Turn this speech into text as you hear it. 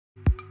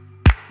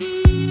Caleb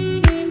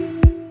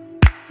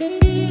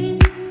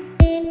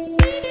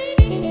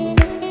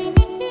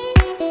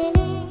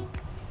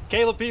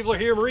Peevler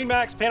here,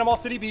 MarineMax, Panama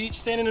City Beach,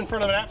 standing in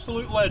front of an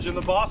absolute legend,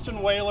 the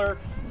Boston Whaler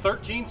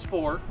 13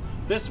 Sport.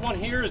 This one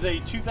here is a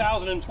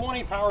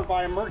 2020 powered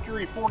by a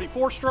Mercury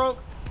 44-stroke,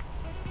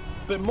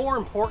 but more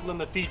important than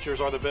the features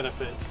are the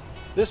benefits.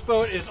 This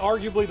boat is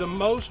arguably the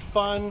most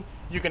fun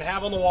you can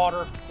have on the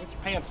water with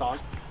your pants on,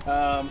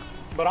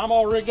 but I'm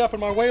all rigged up in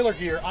my Whaler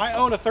gear. I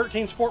own a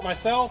 13 Sport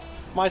myself.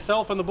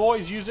 Myself and the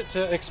boys use it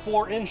to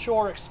explore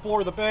inshore,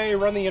 explore the bay,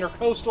 run the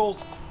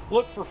intercoastals,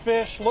 look for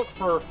fish, look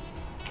for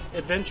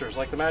adventures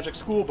like the Magic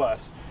School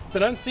Bus. It's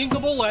an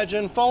unsinkable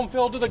legend, foam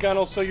filled to the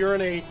gunnel, so you're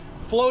in a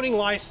floating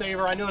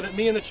lifesaver. I know that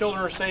me and the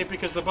children are safe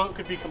because the boat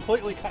could be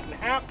completely cut in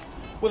half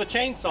with a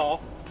chainsaw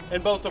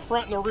and both the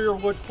front and the rear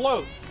would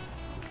float.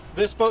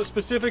 This boat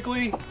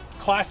specifically,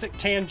 classic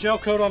tan gel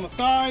coat on the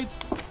sides,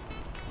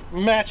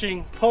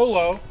 matching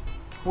polo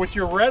with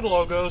your red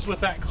logos with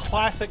that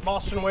classic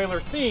Boston Whaler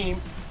theme,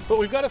 but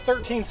we've got a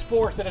 13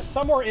 Sport that is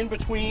somewhere in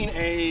between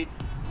a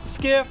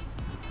skiff,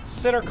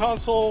 center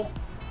console,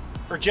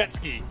 or jet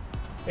ski.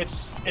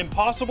 It's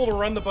impossible to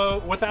run the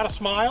boat without a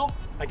smile,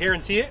 I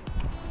guarantee it.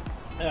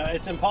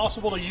 It's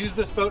impossible to use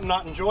this boat and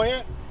not enjoy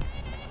it.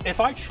 If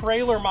I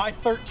trailer my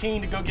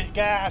 13 to go get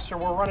gas, or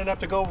we're running up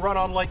to go run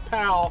on Lake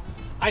Powell,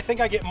 I think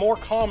I get more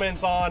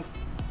comments on,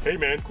 hey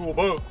man, cool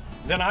boat,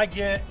 than I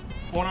get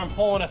when I'm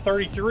pulling a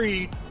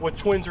 33 with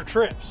twins or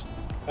trips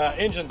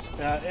engines.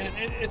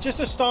 It's just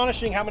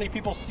astonishing how many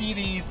people see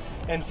these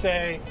and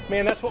say,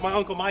 man, that's what my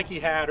Uncle Mikey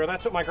had, or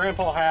that's what my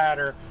grandpa had,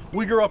 or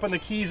we grew up in the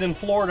Keys in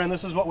Florida and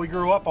this is what we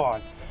grew up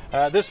on.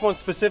 This one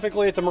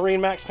specifically at the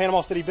MarineMax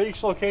Panama City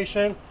Beach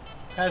location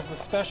has the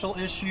special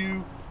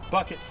issue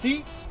bucket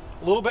seats,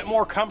 a little bit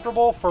more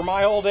comfortable for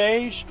my old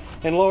age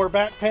and lower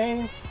back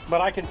pain,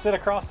 but I can sit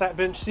across that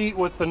bench seat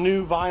with the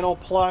new vinyl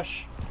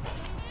plush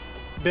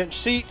bench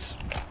seats.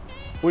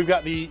 We've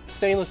got the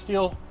stainless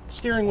steel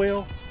steering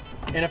wheel,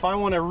 and if I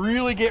want to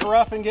really get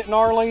rough and get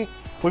gnarly,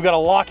 we've got a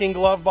locking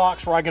glove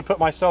box where I can put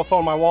my cell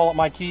phone, my wallet,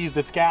 my keys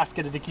that's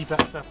gasketed to keep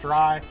that stuff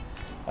dry.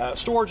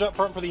 Storage up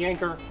front for the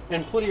anchor,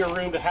 and plenty of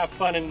room to have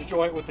fun and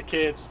enjoy it with the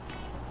kids.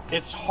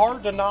 It's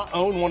hard to not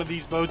own one of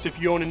these boats if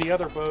you own any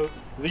other boat.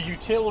 The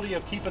utility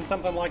of keeping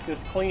something like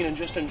this clean and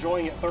just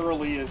enjoying it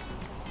thoroughly is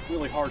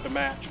really hard to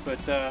match.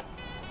 But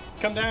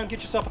come down,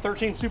 get yourself a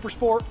 13 Super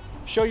Sport,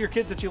 show your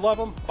kids that you love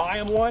them, buy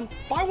them one,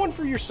 buy one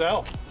for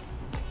yourself.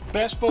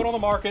 Best boat on the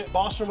market,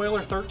 Boston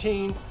Whaler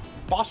 13.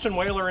 Boston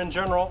Whaler in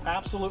general,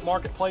 absolute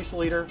marketplace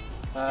leader.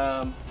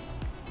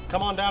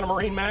 Come on down to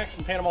MarineMax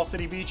in Panama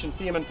City Beach and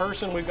see them in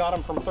person. We've got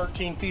them from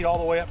 13 feet all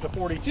the way up to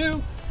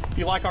 42. If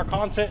you like our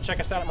content, check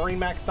us out at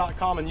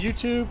MarineMax.com and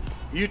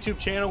YouTube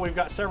channel. We've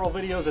got several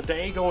videos a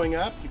day going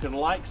up. You can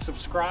like,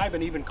 subscribe,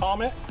 and even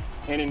comment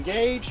and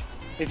engage.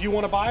 If you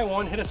want to buy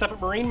one, hit us up at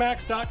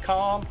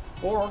MarineMax.com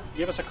or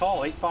give us a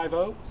call,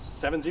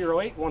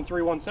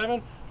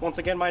 850-708-1317. Once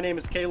again, my name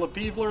is Caleb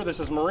Peevler.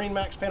 This is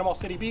MarineMax Panama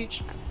City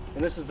Beach,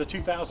 and this is the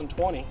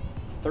 2020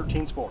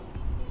 13 Sport.